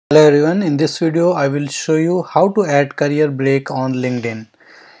Hello everyone, in this video I will show you how to add career break on LinkedIn.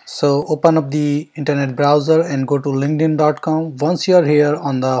 So open up the internet browser and go to linkedin.com. Once you are here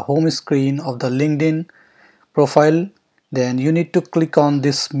on the home screen of the LinkedIn profile, then you need to click on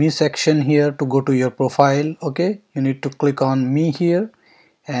this me section here to go to your profile. Okay, you need to click on me here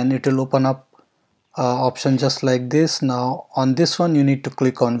and it will open up option just like this. Now on this one you need to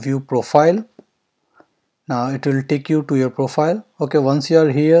click on view profile. Now it will take you to your profile. Okay, once you are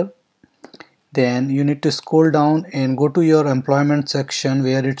here, then you need to scroll down and go to your employment section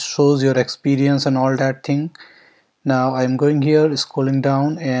where it shows your experience and all that thing. Now I'm going here, scrolling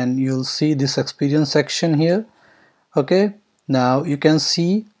down, and you'll see this experience section here. Okay, now you can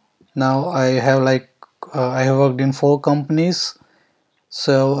see, now I have I have worked in 4 companies,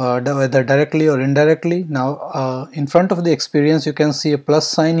 so whether directly or indirectly. Now in front of the experience you can see a plus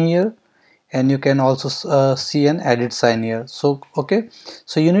sign here, and you can also see an edit sign here. So okay,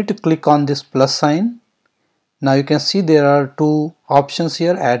 so you need to click on this plus sign. Now you can see there are 2 options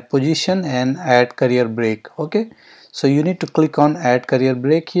here, add position and add career break. Okay, so you need to click on add career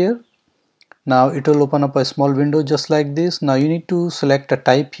break here. Now it will open up a small window just like this. Now you need to select a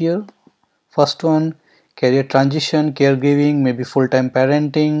type here. First one, career transition, caregiving, maybe full-time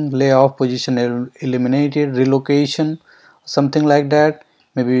parenting, layoff, position eliminated, relocation, something like that.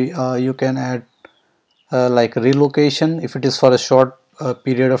 Maybe you can add like relocation if it is for a short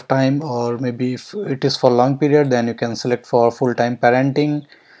period of time, or maybe if it is for long period, then you can select for full-time parenting,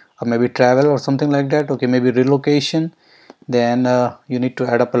 or maybe travel or something like that. Okay, maybe relocation. Then you need to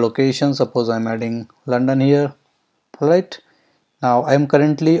add up a location. Suppose I'm adding London here. All right, now I'm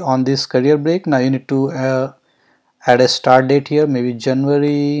currently on this career break. Now you need to add a start date here, maybe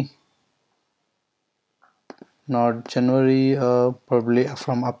January, not January, probably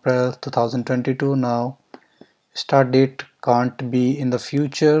from April 2022. Now start date can't be in the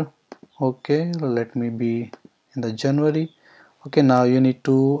future. Okay, let me be in the January. Okay, now you need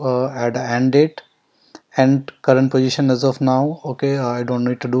to add an end date and current position as of now. Okay, I don't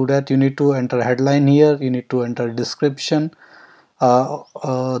need to do that. You need to enter headline here, you need to enter description.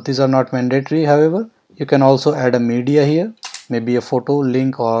 These are not mandatory, however you can also add a media here, maybe a photo,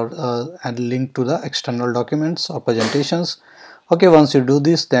 link, or add link to the external documents or presentations. Okay, once you do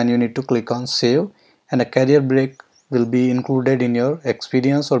this, then you need to click on save, and a career break will be included in your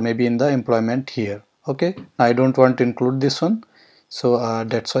experience or maybe in the employment here. Okay, now I don't want to include this one, so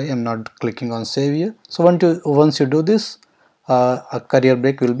that's why I'm not clicking on save here. So once you do this, a career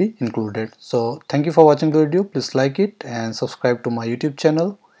break will be included. So thank you for watching the video. Please like it and subscribe to my YouTube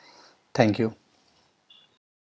channel. Thank you.